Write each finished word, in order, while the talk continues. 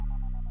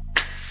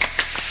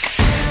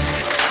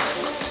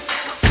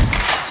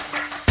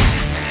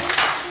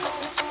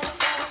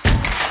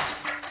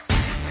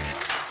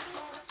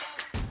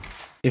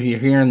If you're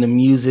hearing the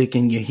music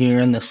and you're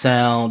hearing the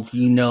sound,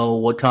 you know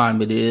what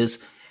time it is.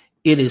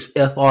 It is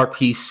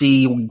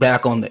FRPC. We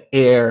back on the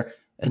air.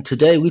 And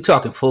today we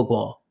talking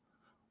football.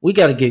 We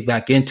got to get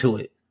back into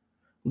it.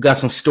 We got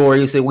some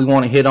stories that we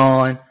want to hit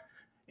on.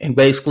 And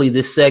basically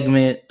this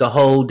segment, the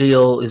whole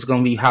deal is going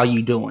to be how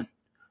you doing.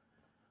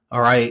 All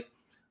right.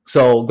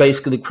 So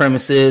basically the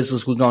premise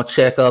is we're going to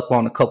check up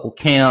on a couple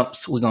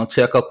camps. We're going to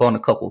check up on a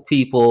couple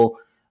people.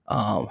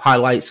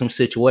 Highlight some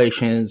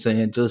situations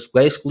and just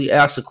basically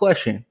ask the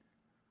question,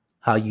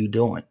 how you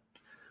doing?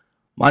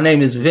 My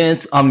name is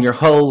Vince. I'm your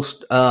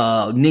host,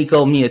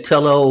 Nico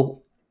Miatello,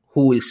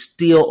 who is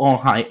still on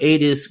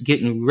hiatus,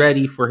 getting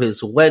ready for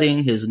his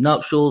wedding, his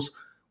nuptials,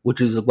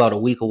 which is about a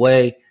week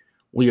away.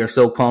 We are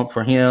so pumped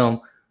for him.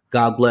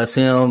 God bless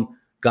him.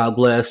 God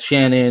bless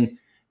Shannon.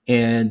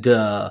 And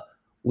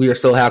we are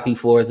so happy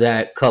for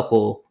that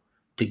couple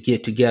to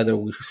get together.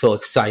 We're so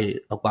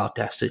excited about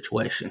that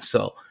situation.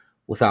 So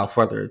without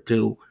further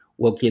ado,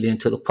 we'll get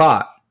into the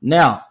pod.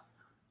 Now,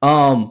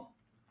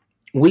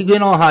 we've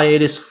been on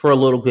hiatus for a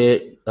little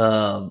bit.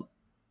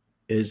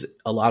 As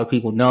a lot of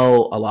people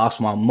know, I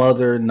lost my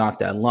mother not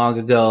that long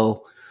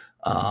ago.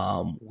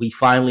 We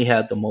finally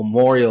had the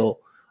memorial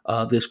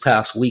this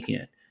past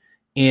weekend.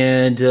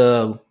 And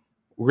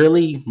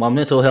really, my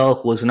mental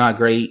health was not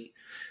great.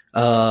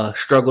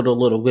 Struggled a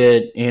little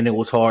bit, and it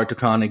was hard to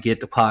kind of get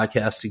the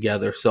podcast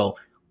together. So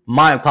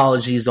my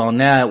apologies on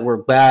that. We're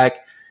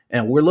back.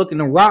 And we're looking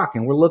to rock,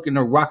 and we're looking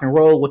to rock and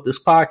roll with this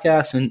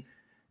podcast and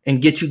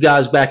get you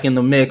guys back in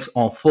the mix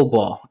on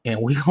football. And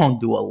we're going to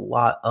do a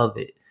lot of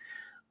it.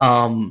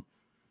 The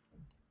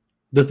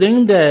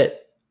thing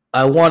that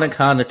I want to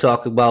kind of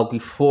talk about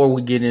before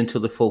we get into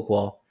the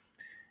football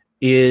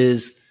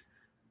is,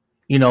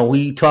 you know,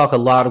 we talk a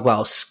lot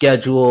about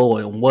schedule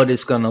and what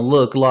it's going to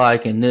look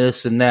like and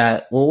this and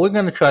that. What we're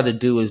going to try to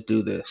do is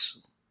do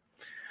this.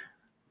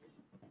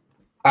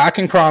 I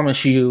can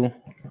promise you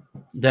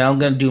that I'm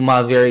going to do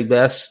my very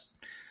best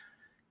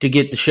to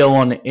get the show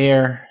on the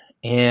air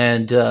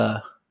and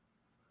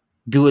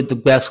do it the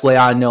best way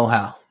I know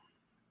how.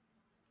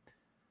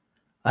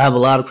 I have a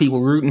lot of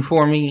people rooting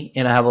for me,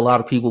 and I have a lot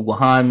of people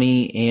behind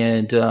me,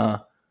 and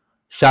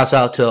shouts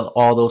out to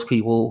all those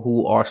people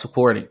who are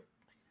supporting.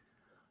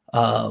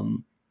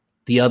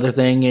 The other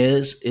thing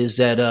is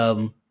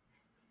that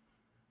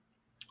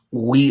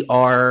we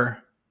are,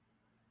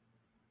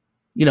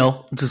 you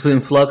know, just in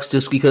flux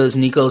just because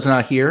Nico's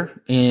not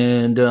here.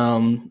 And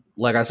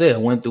like I said, I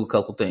went through a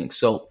couple things.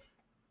 So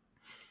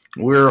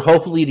we're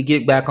hopefully to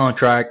get back on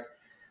track.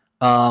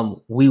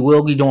 We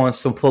will be doing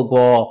some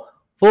football.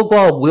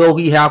 Football will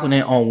be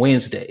happening on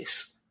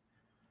Wednesdays.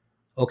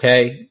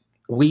 Okay.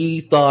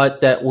 We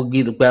thought that would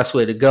be the best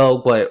way to go.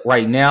 But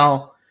right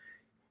now,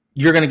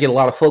 you're going to get a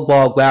lot of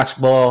football,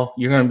 basketball.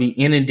 You're going to be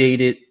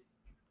inundated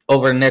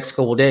over the next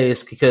couple of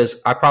days because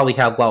I probably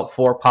have about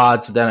 4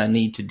 pods that I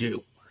need to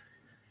do.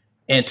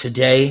 And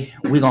today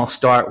we're going to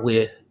start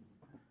with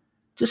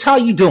just how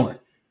you doing.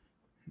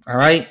 All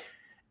right.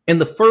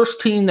 And the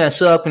first team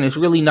that's up, and it's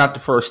really not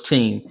the first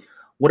team.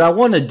 What I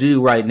want to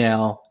do right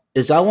now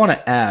is I want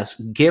to ask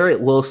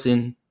Garrett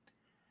Wilson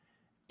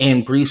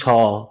and Breece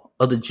Hall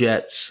of the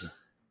Jets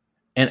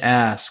and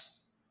ask,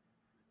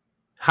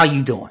 how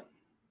you doing?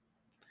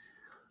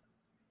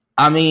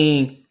 I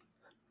mean,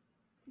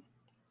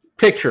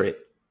 picture it.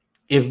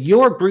 If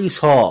you're Breece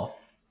Hall,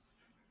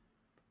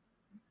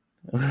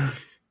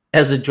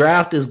 as the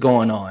draft is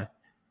going on,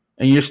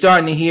 and you're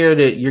starting to hear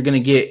that you're going to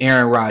get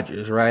Aaron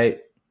Rodgers,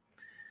 right?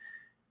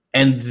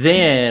 And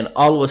then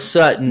all of a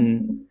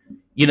sudden,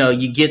 you know,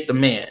 you get the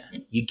man,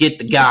 you get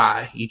the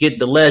guy, you get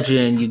the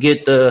legend, you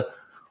get the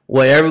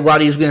what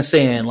everybody's been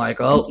saying,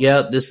 like, oh,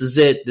 yeah, this is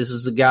it. This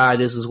is the guy.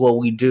 This is what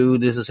we do.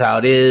 This is how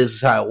it is. This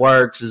is how it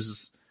works. This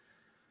is,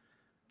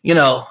 you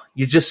know,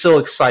 you're just so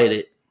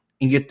excited.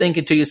 And you're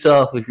thinking to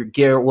yourself, if you're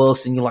Garrett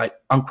Wilson, you're like,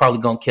 I'm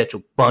probably going to catch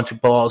a bunch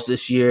of balls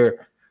this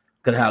year.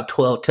 Going to have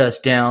 12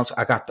 touchdowns.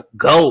 I got the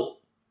GOAT.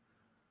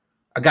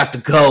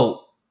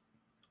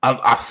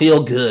 I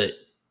feel good.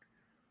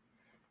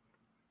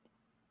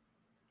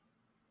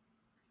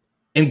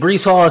 And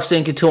Breece Hall is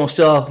thinking to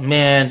himself,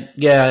 man,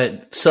 yeah,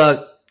 it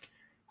sucked.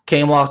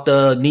 Came off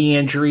the knee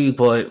injury,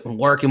 but I'm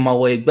working my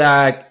way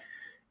back.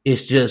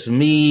 It's just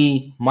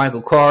me,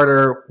 Michael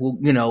Carter.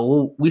 You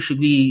know, we should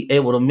be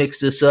able to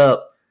mix this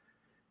up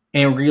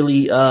and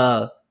really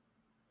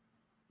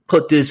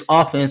put this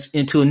offense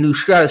into a new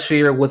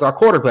stratosphere with our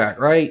quarterback,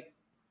 right?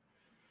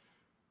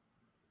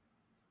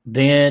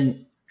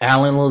 Then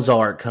Allen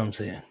Lazard comes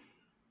in.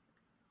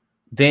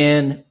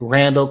 Then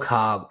Randall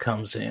Cobb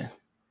comes in.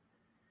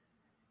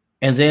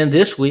 And then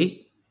this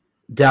week,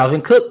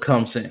 Dalvin Cook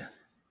comes in.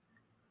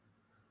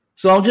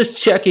 So I'm just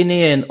checking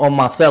in on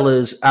my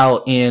fellas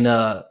out in,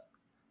 Hampstead,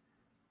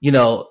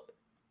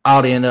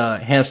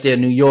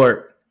 New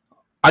York.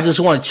 I just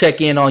want to check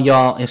in on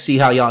y'all and see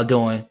how y'all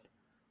doing.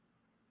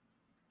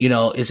 You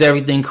know, is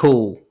everything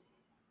cool?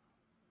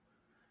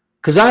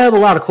 Because I have a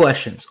lot of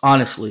questions,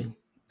 honestly.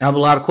 I have a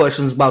lot of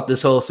questions about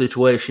this whole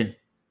situation.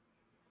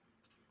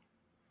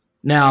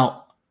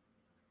 Now,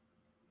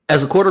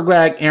 As a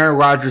quarterback, Aaron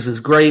Rodgers is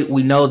great.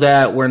 We know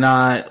that. We're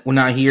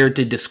not here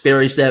to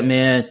disparage that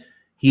man.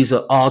 He's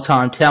an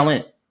all-time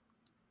talent.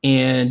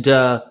 And,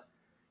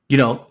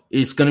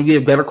 it's going to be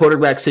a better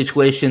quarterback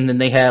situation than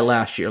they had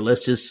last year.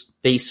 Let's just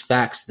face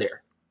facts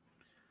there.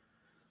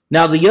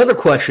 Now, the other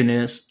question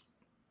is,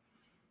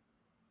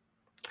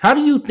 how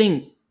do you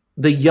think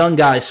the young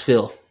guys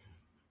feel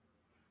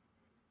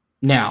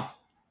now?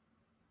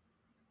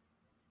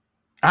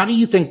 How do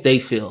you think they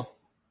feel?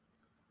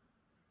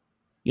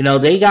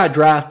 They got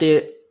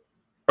drafted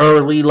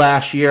early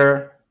last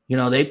year.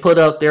 They put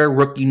up their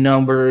rookie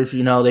numbers.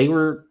 They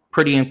were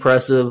pretty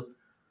impressive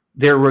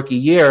their rookie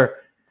year.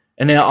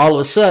 And then all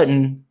of a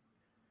sudden,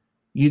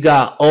 you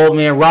got old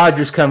man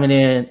Rodgers coming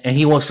in, and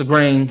he wants to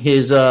bring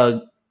his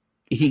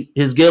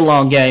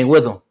get-along gang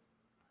with him.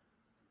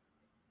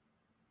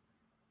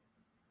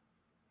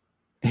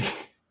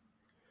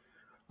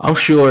 I'm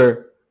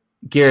sure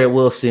Garrett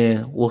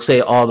Wilson will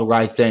say all the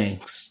right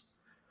things.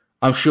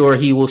 I'm sure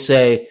he will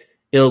say,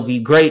 it'll be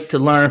great to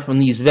learn from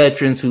these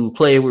veterans who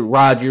played with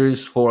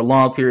Rodgers for a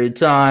long period of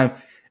time,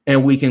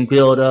 and we can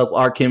build up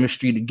our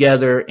chemistry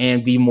together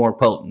and be more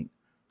potent.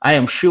 I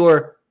am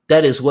sure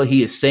that is what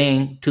he is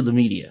saying to the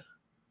media.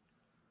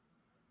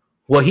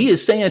 What he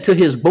is saying to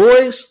his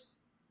boys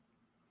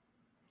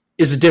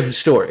is a different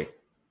story.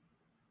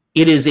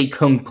 It is a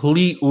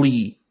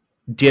completely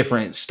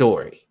different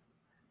story.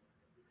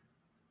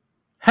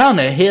 How in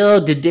the hell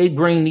did they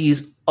bring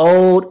these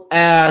old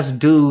ass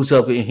dudes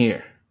up in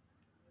here?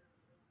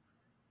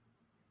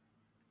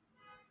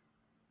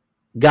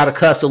 Got to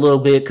cuss a little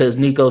bit because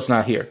Nico's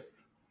not here.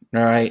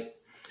 All right.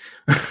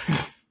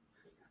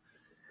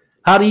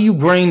 How do you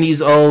bring these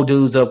old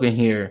dudes up in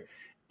here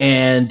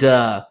and,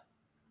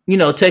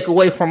 take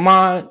away from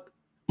my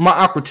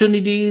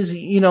opportunities,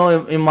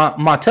 and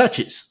my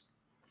touches?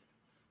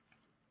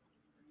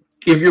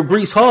 If you're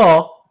Breece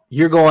Hall,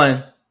 you're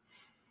going,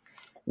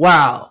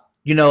 wow,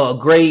 a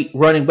great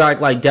running back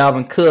like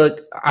Dalvin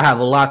Cook. I have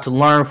a lot to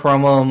learn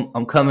from him.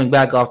 I'm coming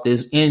back off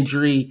this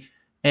injury,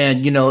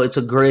 and, it's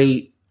a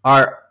great,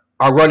 our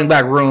running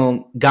back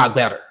room got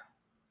better.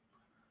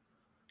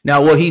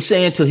 Now, what he's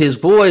saying to his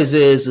boys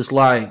is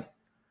like,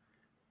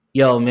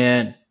 yo,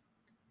 man,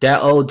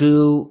 that old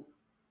dude,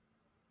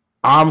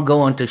 I'm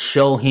going to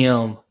show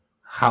him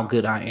how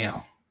good I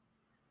am.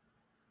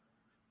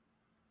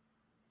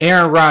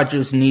 Aaron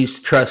Rodgers needs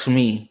to trust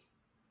me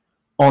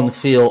on the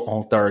field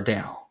on third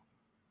down.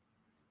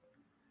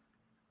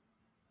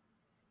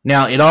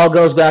 Now, it all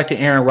goes back to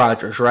Aaron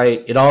Rodgers,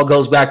 right? It all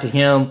goes back to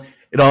him.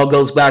 It all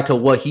goes back to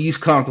what he's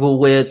comfortable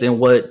with and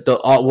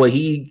what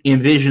he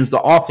envisions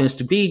the offense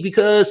to be,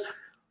 because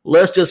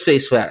let's just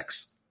face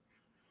facts.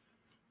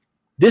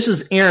 This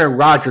is Aaron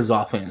Rodgers'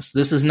 offense.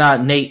 This is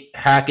not Nate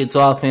Hackett's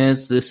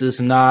offense. This is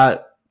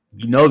not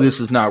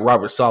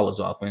Robert Saleh's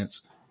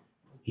offense.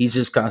 He's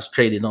just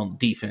concentrated on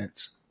the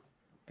defense.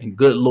 And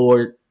good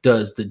Lord,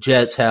 does the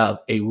Jets have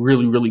a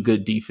really, really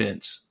good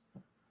defense.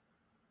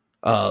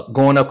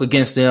 Going up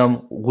against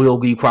them will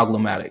be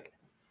problematic.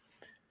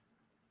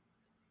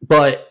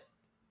 But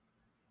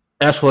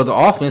as for the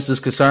offense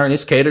is concerned,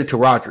 it's catered to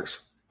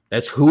Rodgers.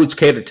 That's who it's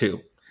catered to.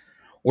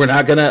 We're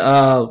not going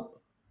to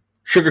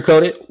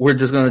sugarcoat it. We're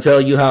just going to tell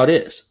you how it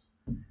is.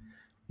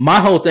 My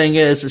whole thing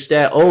is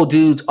that old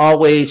dudes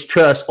always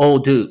trust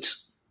old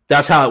dudes.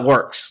 That's how it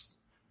works.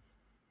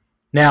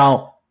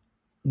 Now,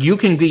 you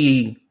can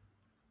be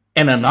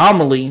an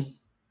anomaly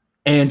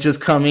and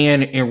just come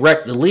in and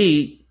wreck the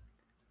league.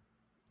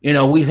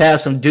 We've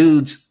had some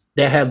dudes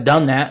that have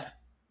done that.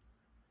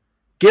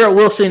 Garrett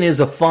Wilson is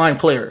a fine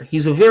player.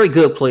 He's a very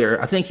good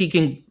player. I think he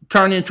can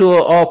turn into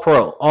an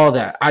all-pro, all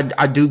that.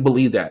 I do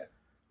believe that.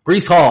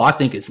 Breece Hall, I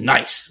think, is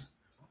nice.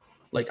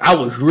 I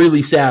was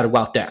really sad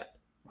about that.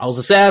 I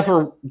was sad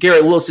for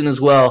Garrett Wilson as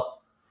well,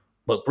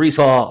 but Breece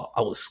Hall, I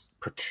was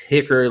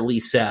particularly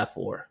sad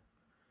for.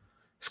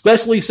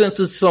 Especially since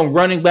it's some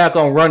running back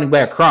on running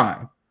back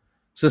crime.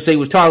 Since they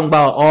was talking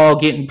about all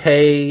getting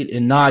paid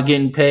and not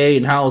getting paid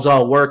and how it's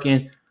all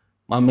working,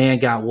 my man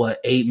got,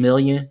 $8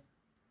 million?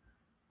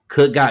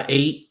 Cook got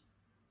 8.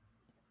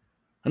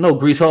 I know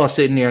Breece Hall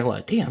sitting there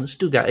like, damn, this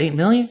dude got 8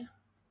 million.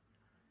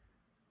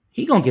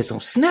 He gonna get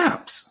some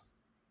snaps.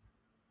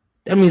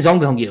 That means I'm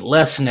gonna get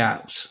less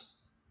snaps.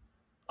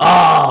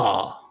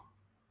 And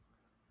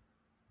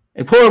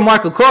poor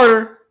Michael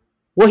Carter,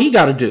 what he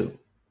got to do?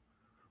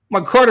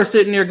 Michael Carter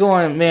sitting there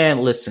going, man,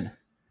 listen,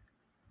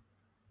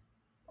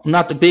 I'm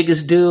not the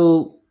biggest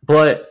dude,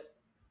 but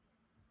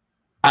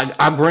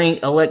I bring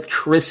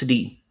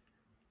electricity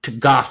to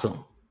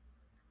Gotham.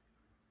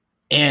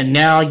 And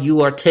now you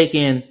are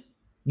depriving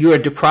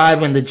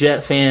the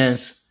Jet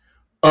fans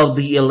of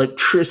the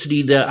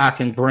electricity that I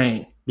can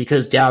bring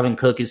because Dalvin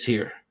Cook is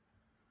here.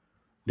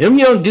 Them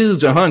young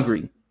dudes are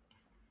hungry.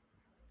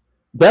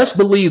 Best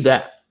believe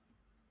that.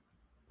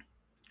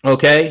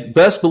 Okay?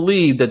 Best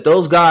believe that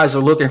those guys are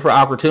looking for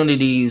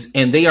opportunities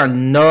and they are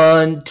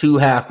none too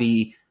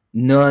happy,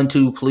 none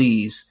too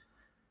pleased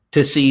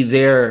to see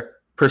their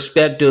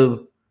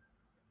prospective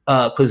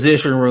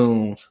position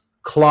rooms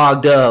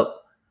clogged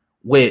up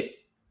with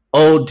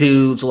old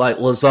dudes like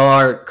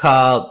Lazard,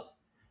 Cobb,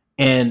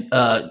 and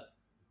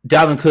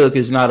Dalvin Cook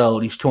is not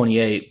old. He's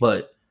 28,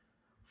 but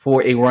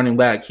for a running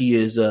back,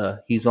 he's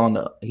on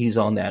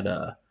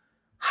that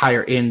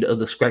higher end of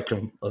the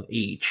spectrum of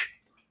age.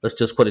 Let's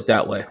just put it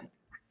that way.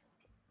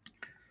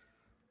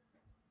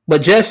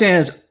 But Jets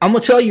fans, I'm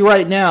gonna tell you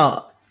right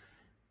now,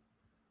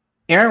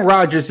 Aaron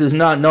Rodgers is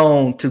not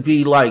known to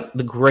be like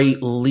the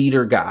great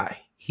leader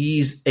guy.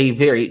 He's a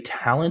very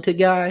talented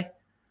guy,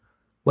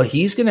 but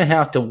he's gonna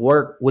have to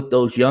work with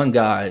those young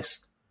guys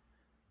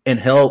and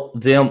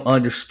help them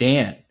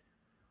understand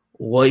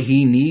what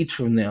he needs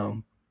from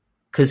them,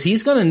 because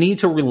he's gonna need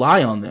to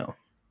rely on them.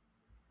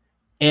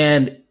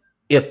 And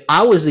if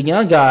I was the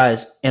young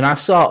guys and I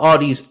saw all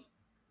these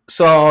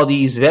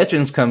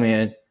veterans come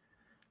in,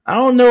 I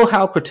don't know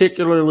how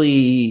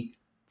particularly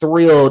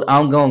thrilled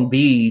I'm going to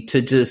be to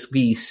just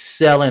be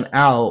selling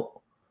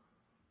out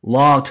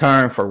long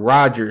term for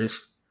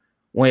Rodgers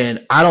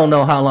when I don't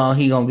know how long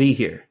he's going to be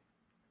here.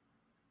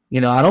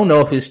 I don't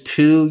know if it's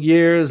 2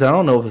 years. I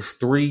don't know if it's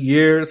 3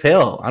 years.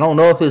 Hell, I don't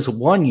know if it's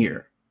 1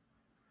 year.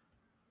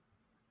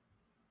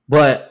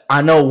 But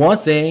I know one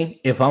thing.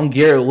 If I'm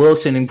Garrett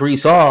Wilson and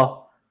Breece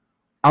Hall,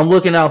 I'm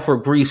looking out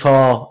for Breece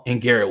Hall and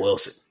Garrett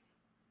Wilson.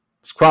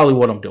 It's probably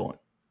what I'm doing.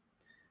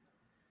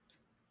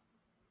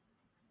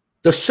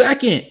 The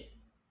second,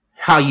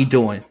 how you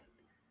doing,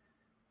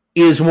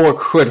 is more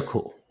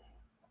critical.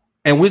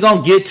 And we're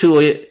going to get to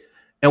it,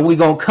 and we're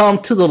going to come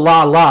to the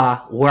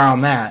la-la where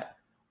I'm at.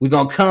 We're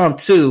going to come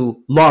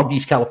to Long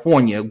Beach,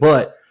 California,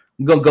 but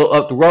we're going to go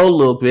up the road a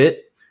little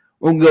bit.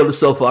 We're going to go to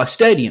SoFi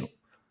Stadium,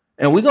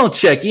 and we're going to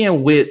check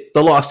in with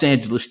the Los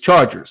Angeles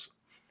Chargers.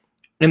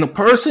 And the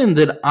person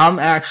that I'm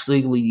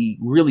actually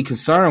really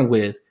concerned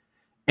with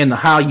and the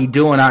how you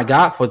doing I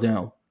got for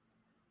them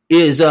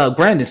is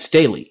Brandon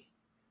Staley.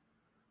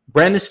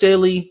 Brandon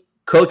Staley,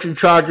 coach of the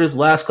Chargers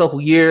last couple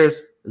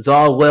years, is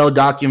all well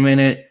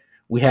documented.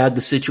 We had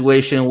the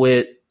situation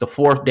with the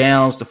fourth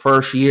downs the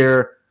first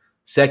year,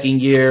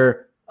 second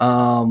year,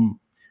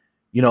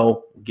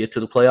 get to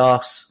the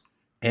playoffs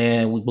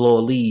and we blow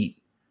a lead.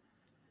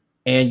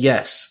 And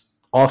yes,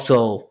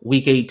 also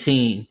week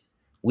 18,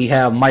 we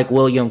have Mike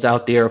Williams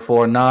out there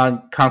for a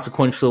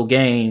non-consequential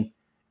game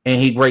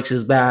and he breaks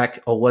his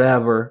back or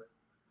whatever,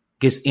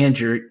 gets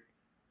injured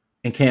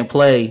and can't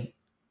play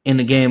in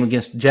the game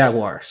against the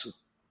Jaguars.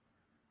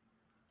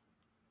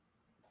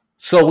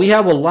 So we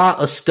have a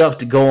lot of stuff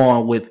to go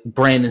on with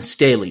Brandon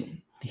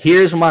Staley.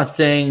 Here's my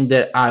thing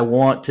that I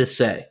want to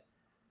say.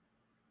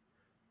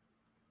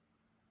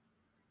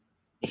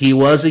 He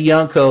was a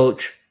young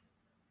coach.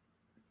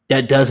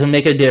 That doesn't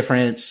make a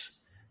difference.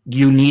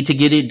 You need to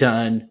get it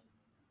done.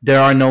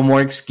 There are no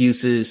more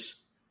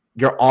excuses.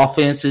 Your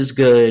offense is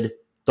good.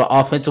 The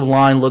offensive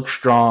line looks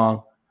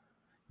strong.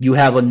 You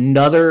have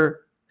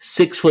another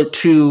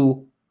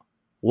 6'2"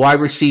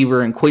 wide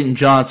receiver in Quentin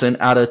Johnson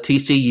out of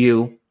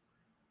TCU.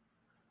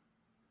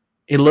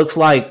 It looks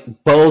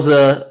like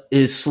Boza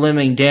is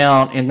slimming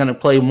down and going to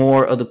play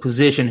more of the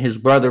position his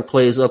brother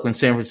plays up in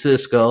San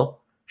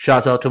Francisco.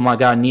 Shouts out to my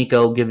guy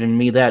Nico giving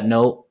me that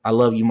note. I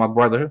love you, my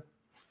brother.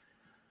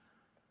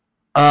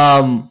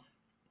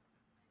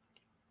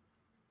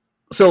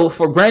 So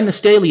for Brandon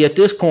Staley at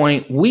this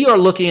point, we are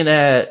looking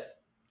at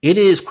it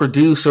is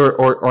produce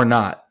or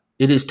not.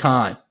 It is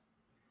time.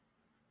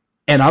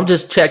 And I'm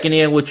just checking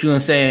in with you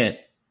and saying,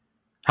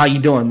 how you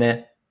doing,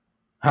 man?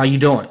 How you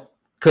doing?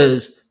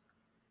 Because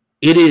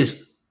it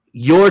is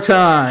your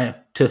time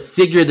to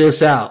figure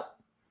this out.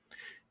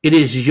 It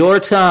is your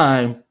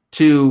time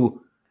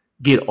to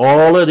get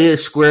all of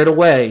this squared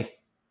away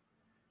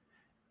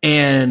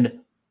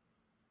and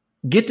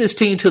get this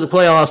team to the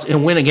playoffs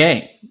and win a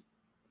game.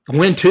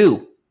 Win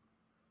two.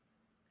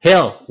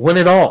 Hell, win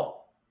it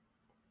all.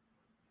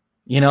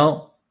 You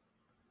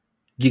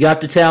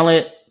got the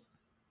talent.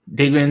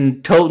 They've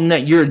been toting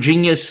that you're a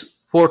genius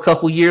for a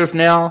couple years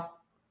now.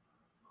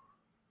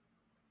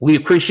 We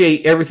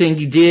appreciate everything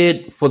you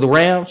did for the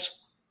Rams.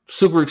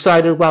 Super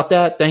excited about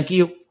that. Thank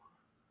you.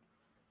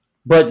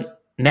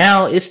 But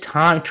now it's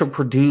time to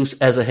produce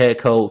as a head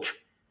coach.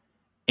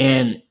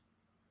 And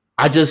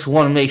I just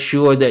want to make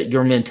sure that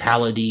your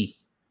mentality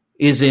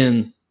is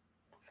in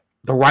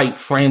the right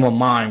frame of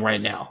mind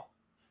right now.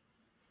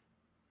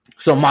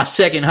 So my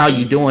second how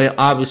you doing,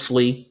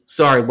 obviously,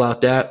 sorry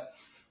about that.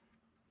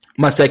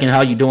 My second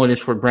how you doing is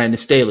for Brandon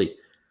Staley.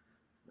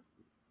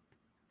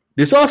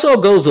 This also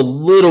goes a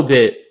little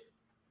bit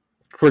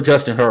for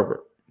Justin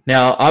Herbert.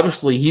 Now,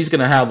 obviously, he's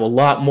going to have a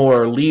lot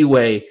more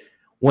leeway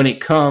when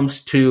it comes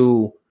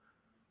to,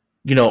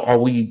 are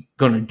we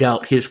going to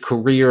doubt his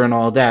career and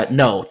all that?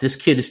 No, this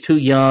kid is too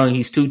young.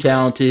 He's too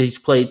talented. He's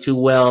played too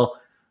well.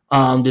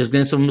 There's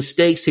been some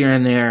mistakes here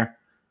and there,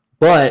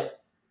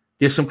 but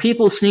there's some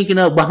people sneaking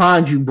up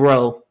behind you,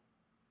 bro.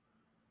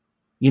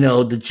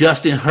 The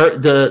Justin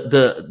Hurt,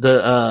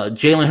 the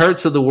Jalen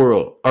Hurts of the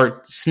world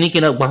are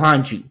sneaking up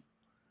behind you.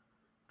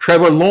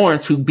 Trevor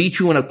Lawrence, who beat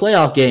you in a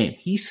playoff game,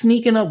 he's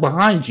sneaking up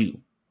behind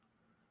you.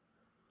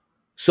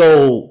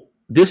 So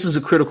this is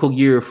a critical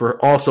year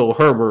for also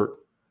Herbert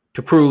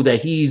to prove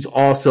that he's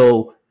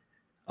also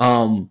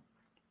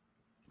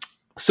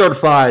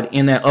certified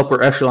in that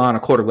upper echelon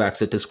of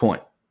quarterbacks at this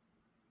point.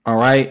 All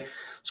right.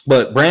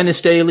 But Brandon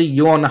Staley,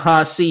 you're on the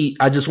hot seat.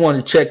 I just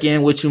wanted to check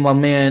in with you, my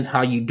man.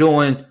 How you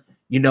doing?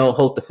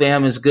 Hope the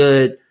fam is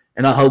good.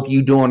 And I hope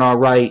you doing all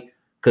right,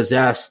 because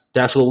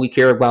that's what we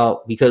care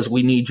about, because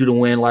we need you to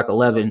win like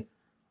 11,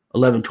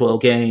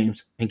 12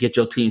 games and get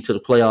your team to the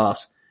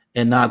playoffs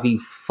and not be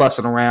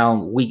fussing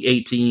around week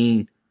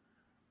 18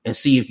 and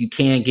see if you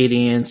can get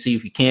in, see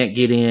if you can't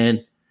get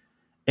in.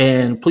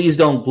 And please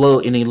don't blow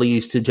any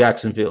leads to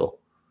Jacksonville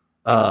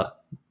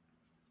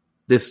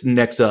this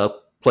next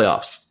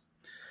playoffs.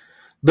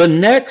 The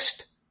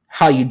next,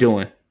 how you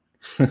doing,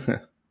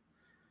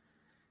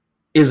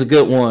 is a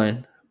good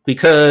one,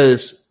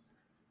 because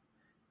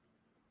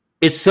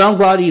it's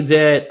somebody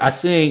that I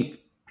think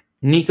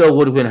Nico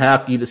would have been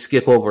happy to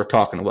skip over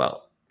talking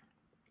about.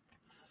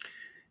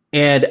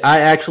 And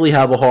I actually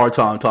have a hard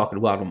time talking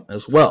about him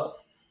as well.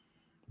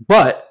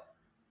 But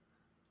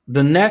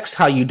the next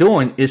how you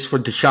doing is for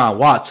Deshaun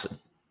Watson.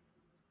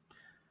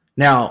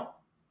 Now,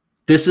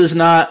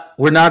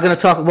 we're not going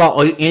to talk about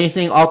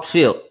anything off the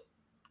field.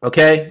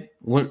 Okay?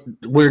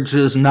 We're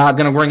just not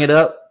going to bring it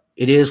up.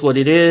 It is what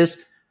it is.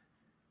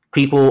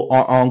 People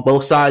are on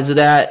both sides of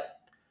that.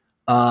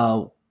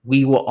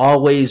 We will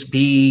always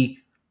be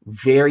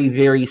very,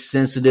 very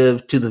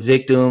sensitive to the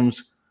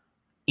victims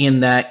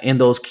in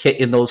those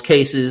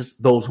cases,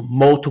 those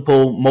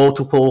multiple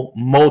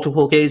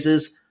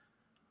cases.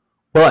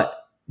 But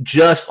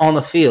just on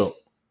the field,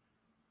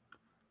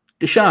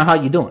 Deshaun, how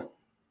you doing?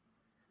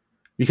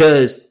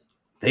 Because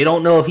they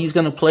don't know if he's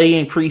going to play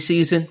in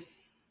preseason.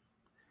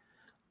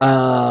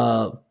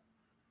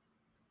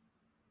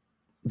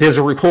 There's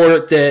a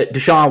report that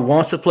Deshaun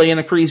wants to play in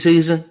the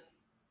preseason.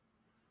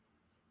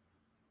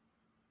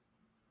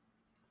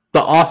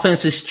 The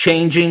offense is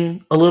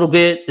changing a little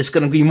bit. It's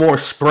going to be more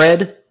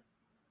spread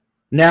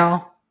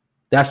now.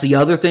 That's the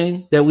other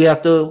thing that we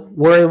have to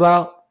worry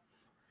about.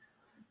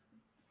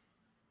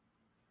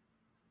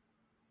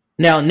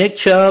 Now, Nick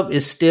Chubb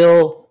is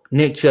still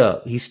Nick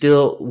Chubb. He's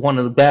still one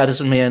of the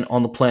baddest men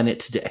on the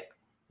planet today.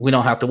 We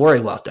don't have to worry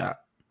about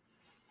that.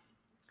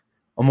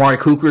 Amari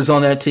Cooper is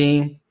on that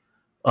team.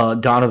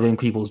 Donovan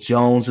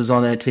Peoples-Jones is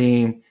on that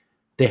team.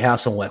 They have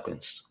some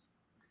weapons.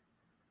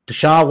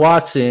 Deshaun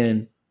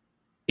Watson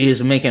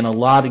is making a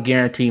lot of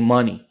guaranteed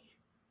money.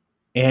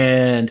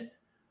 And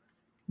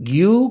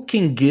you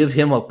can give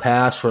him a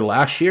pass for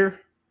last year,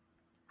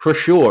 for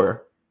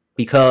sure,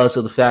 because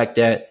of the fact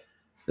that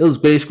it was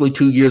basically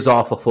 2 years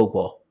off of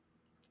football.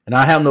 And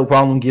I have no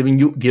problem giving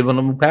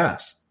him a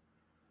pass.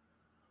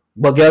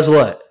 But guess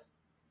what?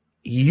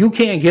 You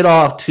can't get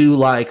off to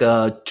like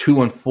a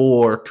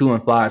 2-4,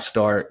 2-5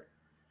 start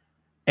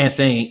and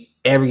think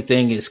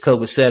everything is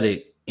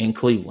copacetic in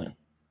Cleveland.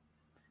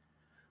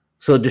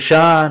 So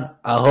Deshaun,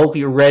 I hope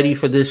you're ready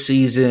for this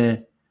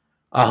season.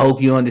 I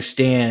hope you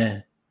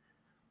understand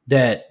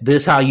that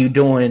this how you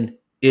doing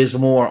is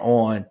more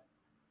on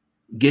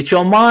get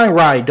your mind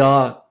right,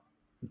 dog.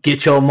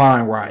 Get your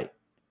mind right.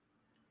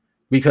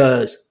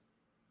 Because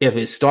if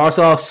it starts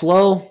off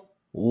slow,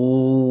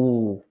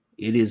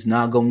 it is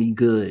not going to be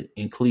good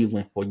in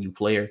Cleveland for you,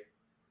 player.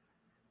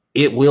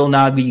 It will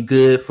not be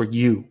good for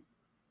you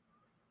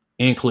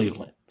in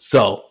Cleveland.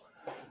 So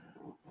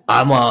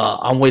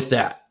I'm with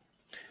that.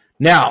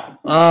 Now,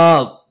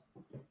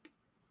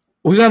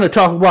 we're going to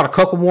talk about a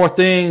couple more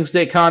things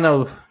that kind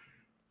of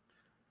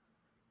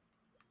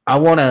I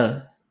want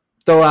to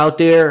throw out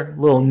there,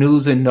 little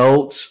news and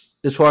notes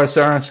as far as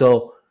concerned.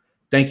 So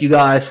thank you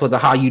guys for the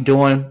how you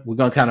doing. We're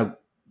going to kind of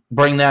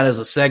bring that as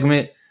a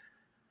segment.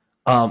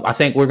 I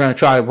think we're going to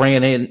try to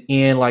bring it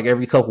in like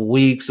every couple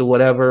weeks or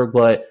whatever,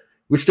 but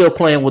we're still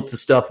playing with the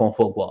stuff on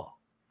football.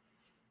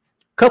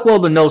 A couple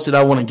of the notes that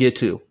I want to get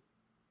to.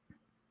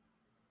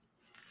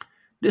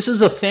 This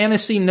is a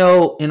fantasy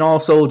note and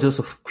also just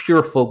a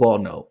pure football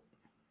note.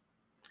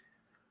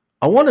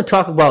 I want to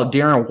talk about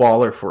Darren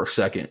Waller for a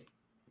second.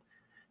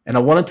 And I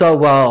want to talk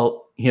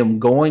about him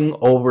going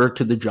over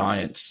to the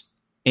Giants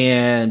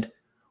and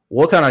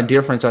what kind of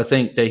difference I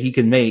think that he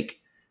can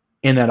make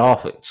in that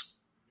offense.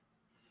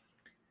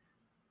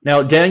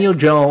 Now, Daniel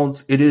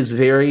Jones, it is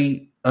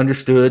very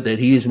understood that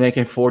he is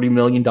making $40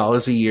 million a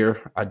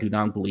year. I do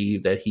not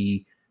believe that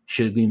he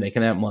should be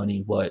making that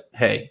money, but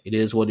hey, it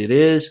is what it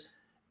is.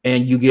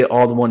 And you get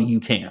all the money you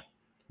can,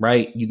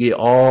 right? You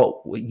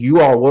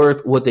are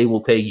worth what they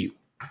will pay you.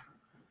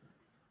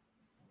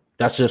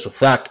 That's just a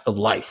fact of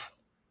life.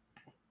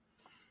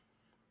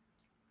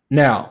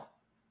 Now,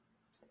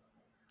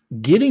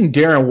 getting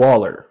Darren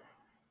Waller,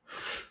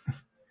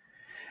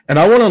 and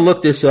I want to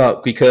look this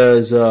up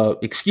because,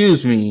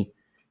 excuse me,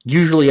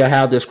 usually I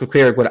have this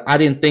prepared, but I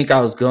didn't think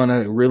I was going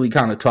to really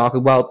kind of talk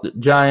about the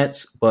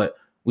Giants, but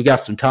we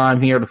got some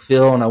time here to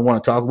fill, and I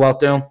want to talk about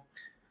them.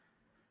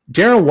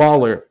 Darren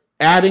Waller,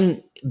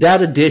 adding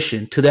that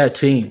addition to that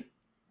team,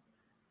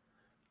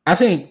 I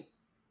think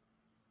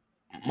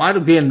might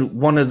have been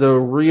one of the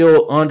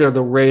real under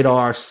the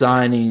radar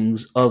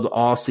signings of the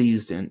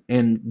offseason.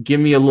 And give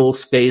me a little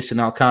space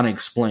and I'll kind of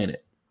explain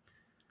it.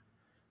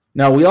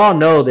 Now, we all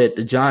know that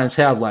the Giants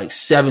have like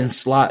 7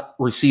 slot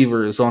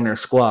receivers on their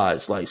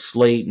squads, like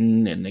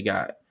Slayton, and they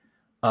got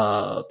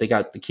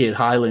the kid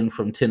Highland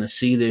from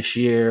Tennessee this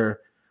year,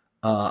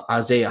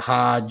 Isaiah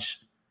Hodge.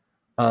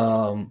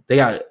 They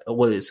got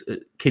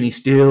Kenny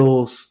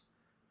Stills.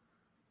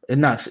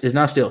 It's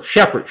not Stills.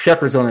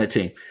 Shepard's on that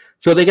team.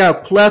 So they got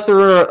a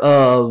plethora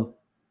of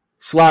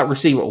slot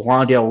receiver.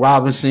 Wan'Dale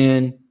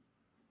Robinson.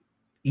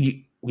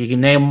 You can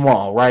name them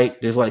all, right?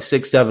 There's like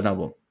 6, 7 of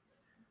them.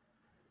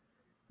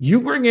 You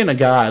bring in a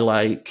guy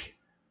like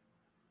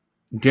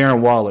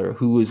Darren Waller,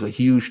 who is a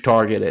huge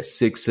target at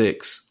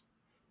 6'6",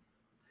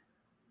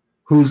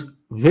 who's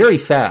very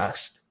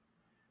fast.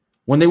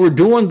 When they were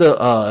doing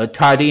the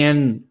tight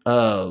end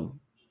kind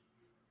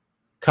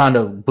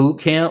of boot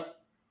camp,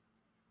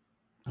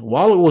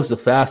 Waller was the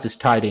fastest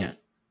tight end.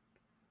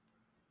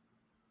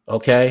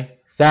 Okay?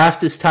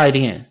 Fastest tight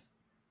end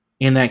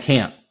in that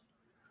camp.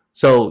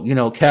 So,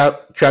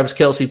 Travis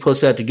Kelce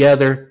puts that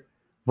together.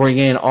 Bring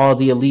in all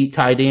the elite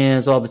tight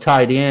ends, all the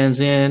tight ends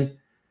in,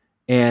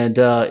 and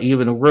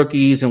even the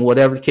rookies and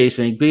whatever the case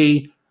may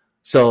be.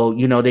 So,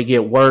 they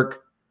get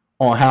work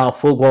on how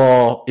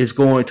football is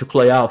going to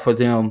play out for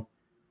them,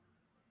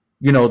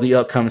 the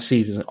upcoming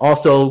season.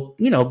 Also,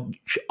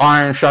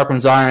 iron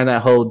sharpens iron,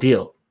 that whole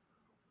deal.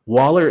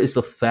 Waller is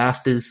the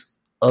fastest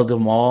of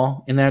them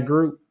all in that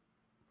group,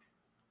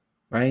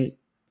 right?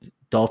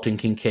 Dalton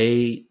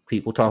Kincaid,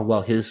 people talk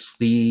about his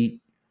speed.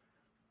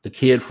 The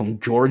kid from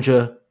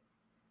Georgia,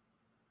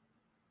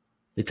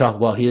 they talk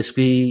about his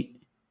speed,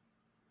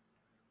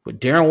 but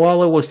Darren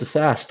Waller was the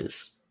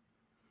fastest.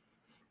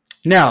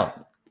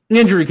 Now,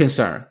 injury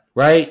concern,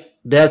 right?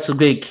 That's a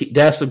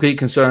big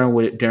concern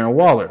with Darren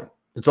Waller.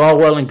 It's all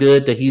well and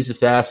good that he's the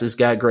fastest,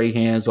 got great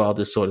hands, all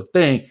this sort of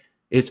thing.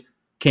 It's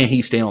can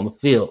he stay on the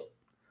field?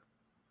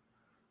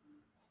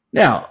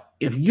 Now,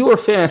 if you're a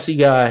fantasy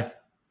guy,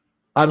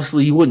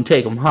 obviously you wouldn't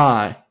take him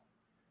high,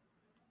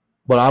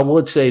 but I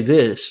would say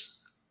this: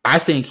 I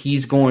think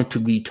he's going to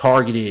be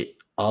targeted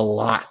a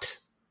lot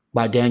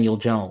by Daniel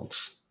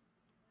Jones.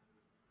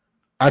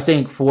 I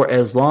think for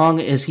as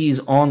long as he's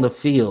on the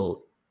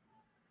field,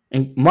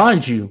 and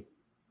mind you,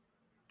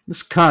 this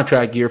is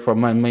contract year for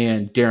my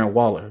man Darren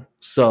Waller,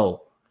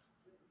 so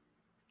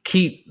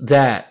keep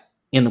that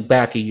in the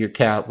back of your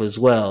cap as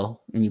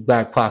well, in your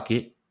back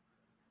pocket.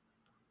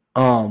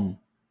 I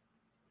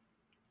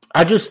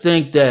just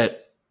think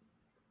that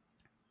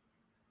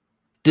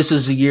this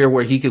is a year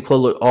where he could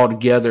pull it all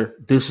together.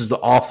 This is the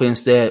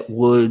offense that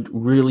would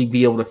really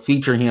be able to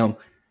feature him.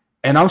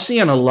 And I'm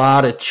seeing a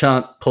lot of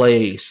chunk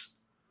plays,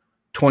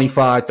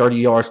 25, 30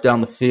 yards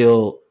down the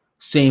field,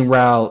 seam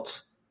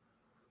routes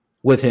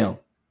with him,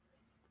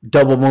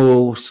 double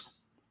moves,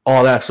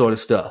 all that sort of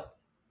stuff.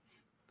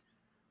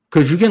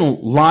 Because you can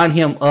line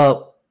him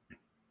up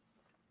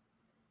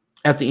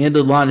at the end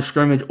of the line of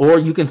scrimmage, or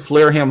you can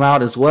flare him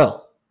out as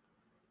well.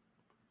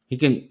 He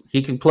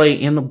can play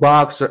in the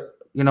box or,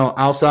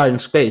 outside in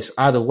space,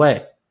 either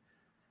way.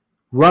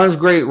 Runs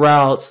great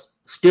routes,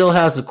 still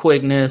has the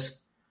quickness.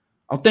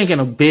 I'm thinking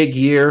a big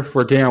year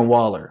for Darren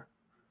Waller.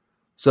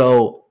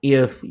 So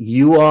if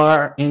you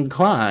are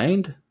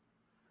inclined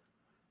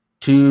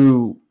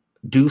to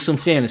do some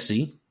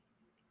fantasy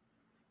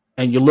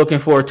and you're looking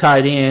for a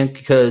tight end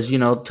because,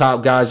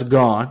 top guys are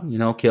gone,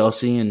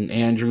 Kelce and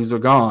Andrews are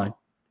gone,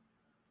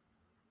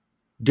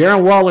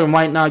 Darren Waller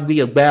might not be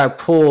a bad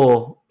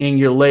pull in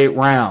your late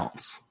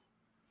rounds.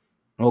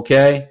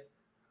 Okay?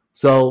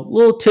 So,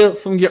 little tip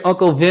from your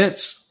Uncle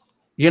Vince,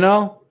 we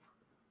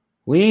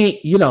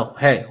ain't,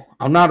 hey,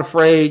 I'm not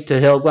afraid to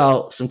help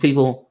out some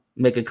people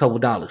make a couple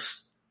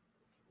dollars.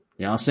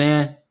 You know what I'm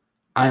saying?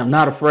 I am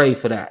not afraid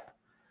for that.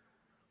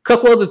 A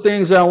couple other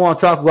things that I want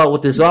to talk about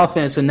with this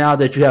offense, and now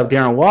that you have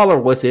Darren Waller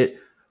with it,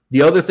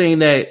 the other thing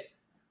that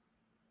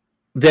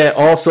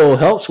also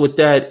helps with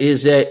that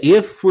is that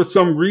if for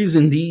some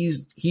reason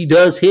he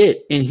does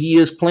hit and he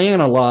is playing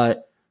a lot,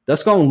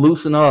 that's going to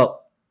loosen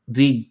up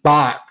the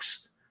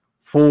box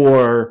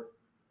for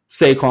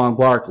Saquon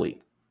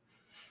Barkley.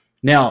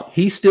 Now,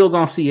 he's still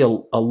going to see a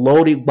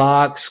loaded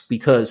box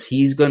because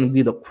he's going to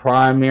be the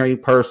primary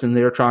person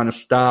they're trying to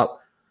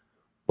stop.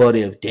 But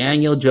if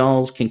Daniel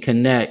Jones can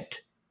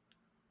connect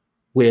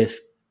with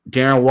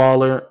Darren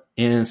Waller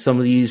and some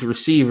of these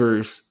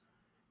receivers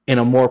in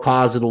a more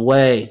positive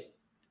way,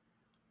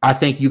 I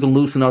think you can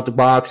loosen up the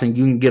box and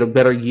you can get a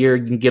better year.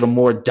 You can get a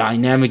more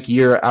dynamic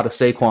year out of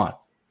Saquon.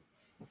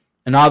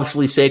 And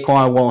obviously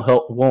Saquon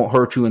won't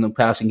hurt you in the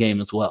passing game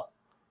as well.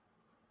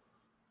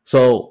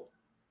 So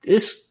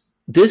this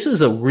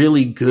is a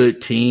really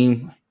good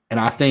team, and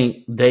I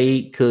think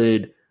they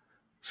could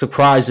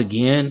surprise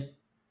again.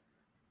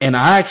 And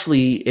I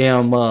actually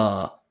am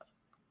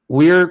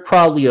we're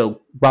probably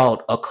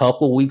about a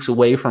couple weeks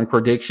away from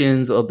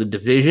predictions of the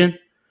division.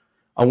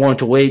 I want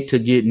to wait to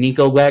get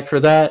Nico back for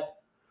that.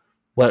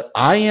 But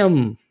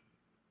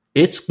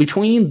it's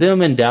between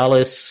them and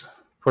Dallas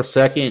for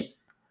second.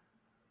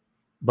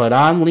 But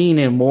I'm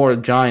leaning more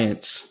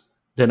Giants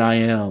than I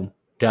am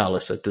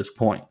Dallas at this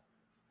point.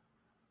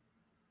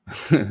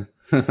 I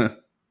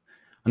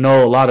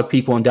know a lot of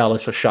people in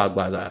Dallas are shocked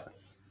by that.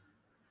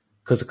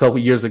 Because a couple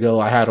years ago,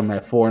 I had them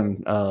at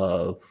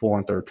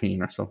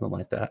 4-13 or something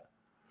like that.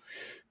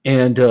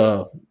 And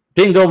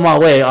didn't go my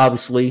way,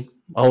 obviously.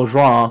 I was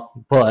wrong.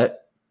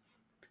 But,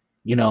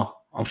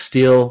 I'm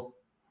still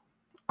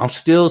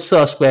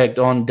suspect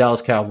on the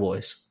Dallas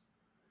Cowboys.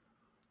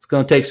 It's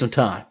going to take some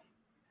time.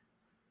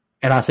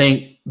 And I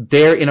think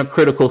they're in a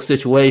critical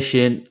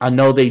situation. I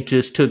know they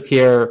just took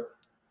care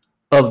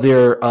of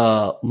their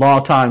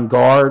longtime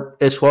guard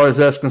as far as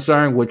that's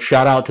concerned, which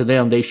shout out to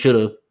them. They should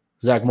have,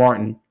 Zach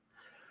Martin.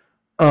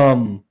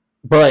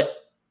 But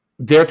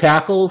their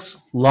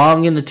tackles,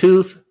 long in the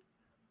tooth,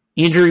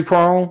 injury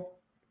prone.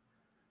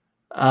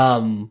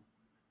 Are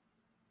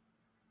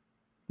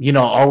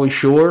we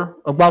sure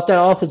about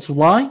that offensive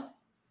line?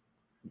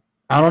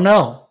 I don't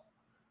know.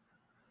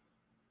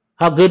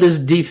 How good is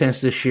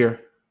defense this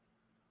year?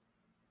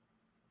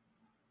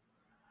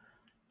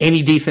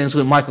 Any defense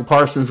with Michael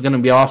Parsons is going to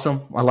be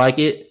awesome. I like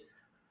it.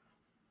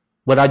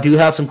 But I do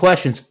have some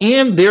questions.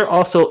 And they're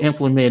also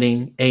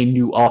implementing a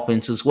new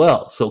offense as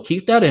well. So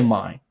keep that in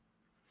mind.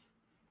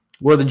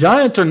 Where the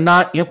Giants are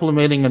not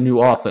implementing a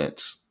new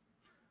offense.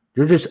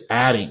 They're just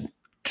adding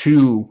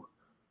to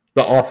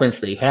the offense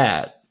they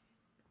had.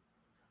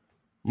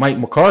 Mike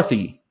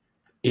McCarthy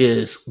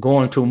is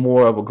going to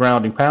more of a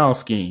ground and pound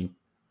scheme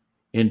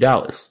in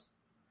Dallas.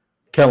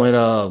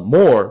 Kellen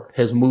Moore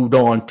has moved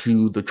on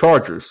to the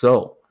Chargers.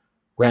 So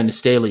Brandon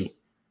Staley,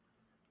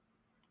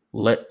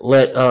 let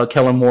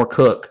Kellen Moore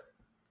cook.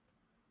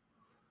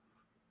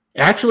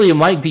 Actually, it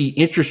might be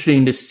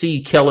interesting to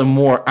see Kellen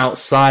Moore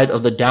outside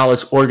of the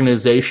Dallas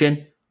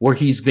organization where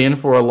he's been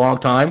for a long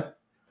time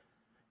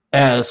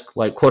as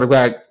like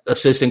quarterback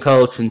assistant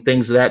coach and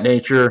things of that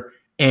nature.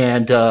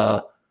 And,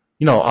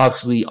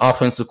 obviously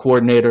offensive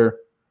coordinator.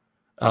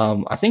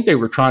 I think they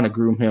were trying to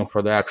groom him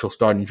for the actual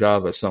starting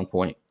job at some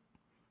point.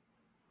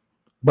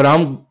 But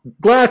I'm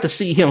glad to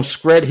see him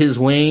spread his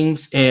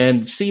wings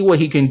and see what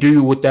he can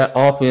do with that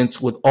offense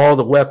with all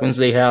the weapons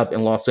they have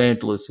in Los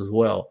Angeles as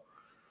well.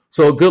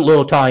 So a good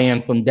little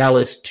tie-in from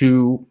Dallas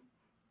to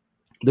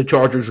the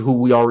Chargers, who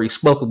we already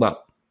spoke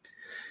about.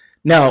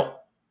 Now,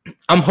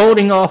 I'm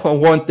holding off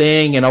on one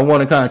thing, and I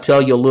want to kind of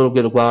tell you a little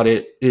bit about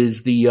it,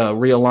 is the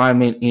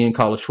realignment in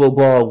college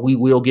football. We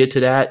will get to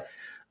that.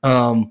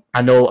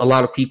 I know a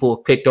lot of people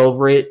have picked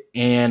over it,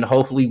 and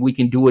hopefully we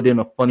can do it in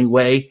a funny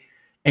way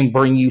and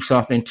bring you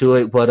something to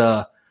it.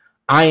 But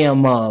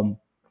I'm an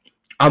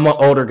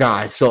older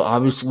guy, so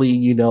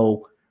obviously,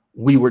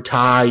 we were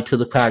tied to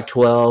the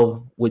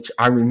Pac-12, which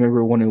I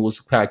remember when it was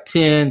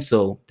Pac-10,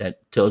 so that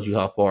tells you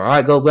how far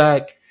I go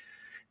back.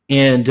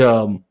 And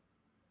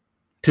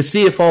to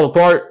see it fall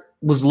apart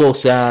was a little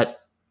sad.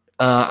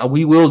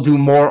 We will do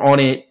more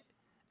on it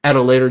at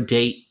a later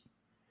date.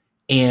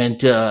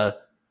 And I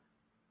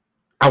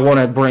want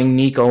to bring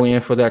Nico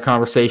in for that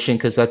conversation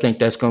because I think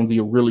that's going to be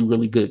a really,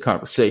 really good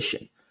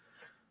conversation.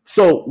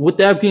 So with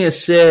that being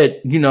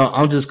said,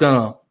 I'm just going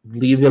to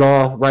leave it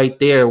off right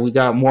there. We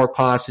got more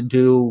pods to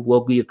do.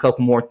 Will be a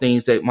couple more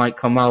things that might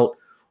come out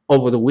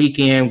over the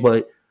weekend,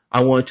 but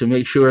I wanted to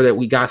make sure that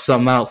we got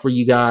something out for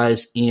you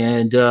guys.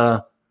 And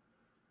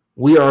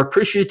we are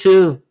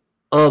appreciative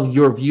of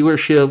your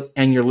viewership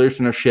and your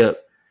listenership.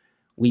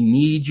 We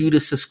need you to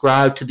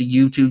subscribe to the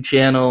YouTube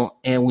channel,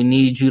 and we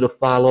need you to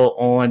follow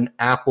on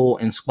Apple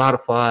and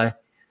Spotify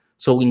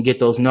so we can get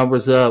those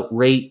numbers up,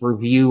 rate,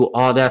 review,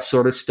 all that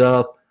sort of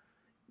stuff.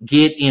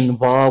 Get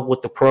involved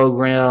with the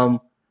program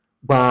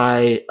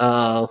by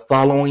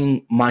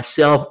following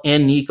myself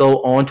and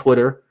Nico on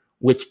Twitter,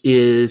 which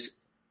is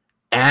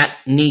at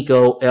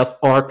Nico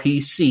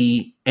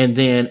FRPC and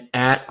then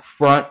at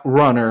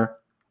Frontrunner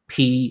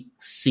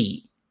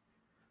PC.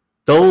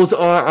 Those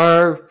are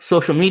our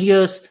social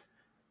medias.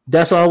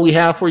 That's all we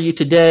have for you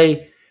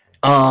today.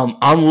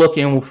 I'm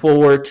looking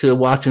forward to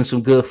watching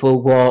some good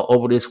football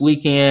over this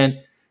weekend.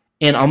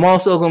 And I'm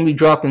also going to be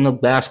dropping the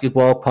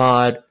basketball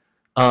pod,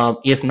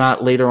 if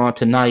not later on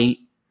tonight,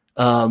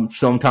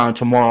 sometime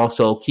tomorrow.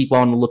 So keep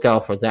on the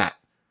lookout for that.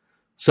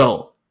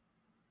 So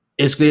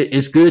it's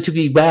good to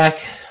be back.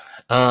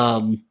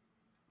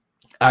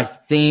 I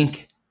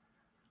think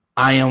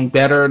I am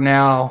better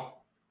now.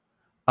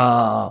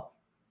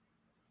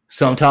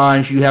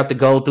 Sometimes you have to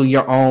go through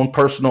your own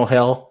personal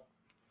hell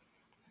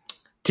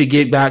to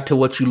get back to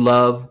what you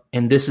love.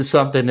 And this is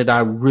something that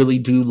I really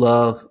do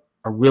love.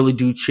 I really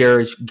do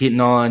cherish getting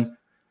on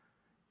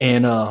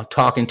and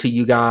talking to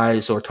you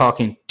guys or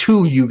talking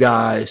to you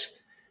guys.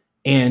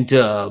 And,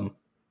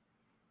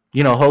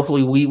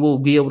 hopefully we will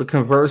be able to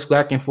converse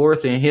back and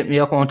forth and hit me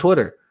up on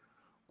Twitter.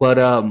 But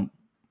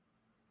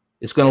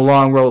it's been a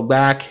long road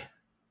back.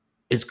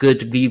 It's good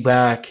to be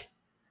back.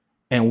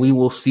 And we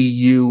will see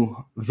you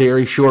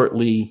very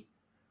shortly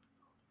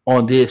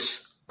on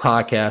this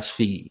podcast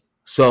feed.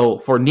 So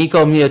for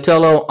Nico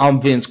Miatello,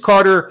 I'm Vince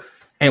Carter,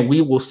 and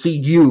we will see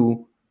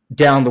you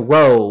down the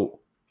road.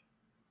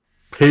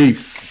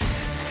 Peace.